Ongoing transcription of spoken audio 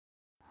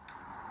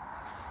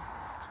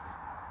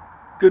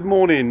Good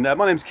morning.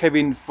 My name's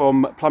Kevin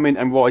from Plumbing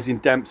and Rising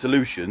Damp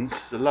Solutions.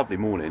 It's a lovely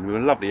morning. We're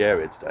in a lovely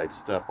area today,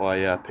 just up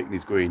by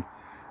Pickneys Green,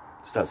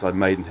 just outside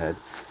Maidenhead,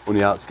 on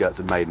the outskirts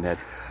of Maidenhead.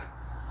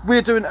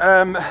 We're doing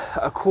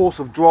a course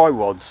of dry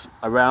rods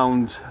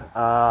around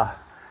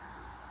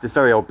this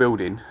very old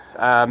building,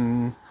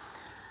 and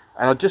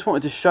I just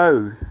wanted to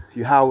show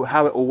you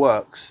how it all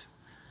works,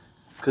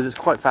 because it's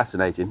quite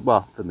fascinating,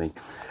 well, for me.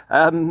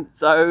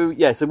 So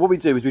what we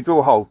do is we drill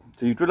a hole.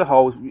 So you drill a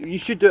hole, you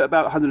should do it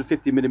about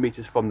 150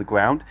 millimeters from the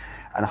ground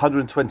and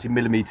 120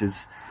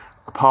 millimeters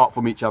apart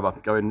from each other,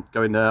 going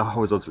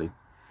horizontally.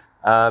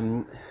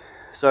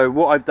 So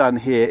what I've done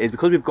here is,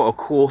 because we've got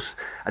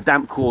a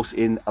damp course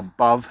in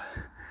above,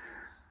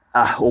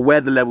 or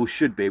where the level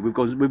should be,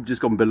 we've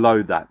just gone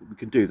below that. We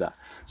can do that.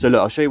 So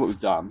look, I'll show you what we've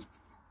done.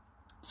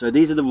 So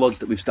these are the rods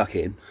that we've stuck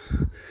in,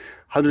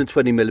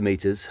 120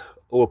 millimeters,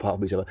 all apart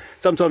from each other.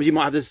 Sometimes you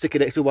might have to stick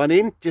an extra one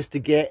in just to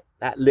get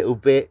that little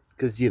bit,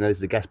 because you know there's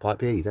the gas pipe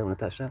here, you don't want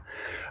to touch that.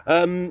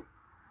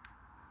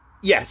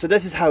 Yeah, so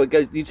this is how it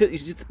goes.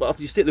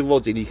 After you stick the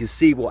rods in, you can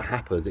see what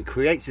happens. It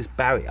creates this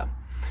barrier.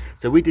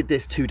 So we did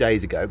this 2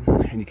 days ago,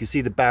 and you can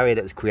see the barrier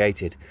that's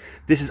created.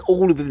 This is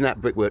all within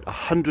that brickwork,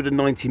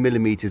 190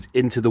 millimeters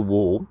into the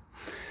wall,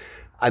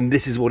 and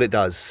this is what it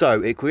does.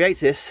 So it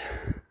creates this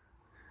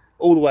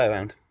all the way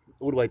around,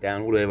 all the way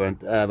down, all the way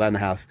around the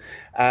house,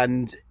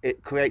 and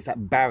it creates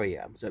that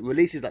barrier. So it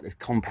releases like this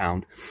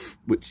compound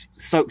which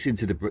soaks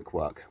into the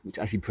brickwork, which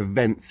actually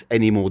prevents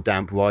any more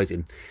damp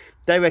rising.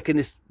 They reckon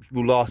this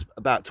will last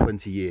about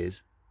 20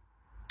 years,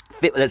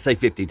 let's say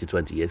 15 to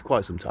 20 years,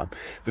 quite some time,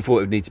 before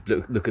it would need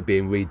to look at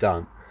being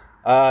redone.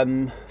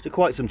 So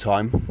quite some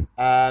time.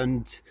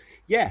 And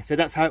yeah, so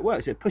that's how it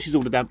works. It pushes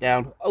all the damp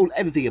down,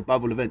 everything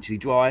above will eventually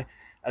dry,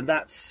 and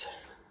that's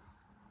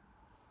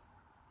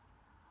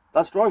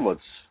dry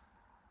rods.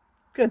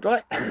 Good,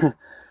 right?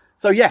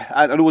 So yeah,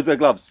 and always wear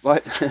gloves,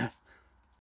 right?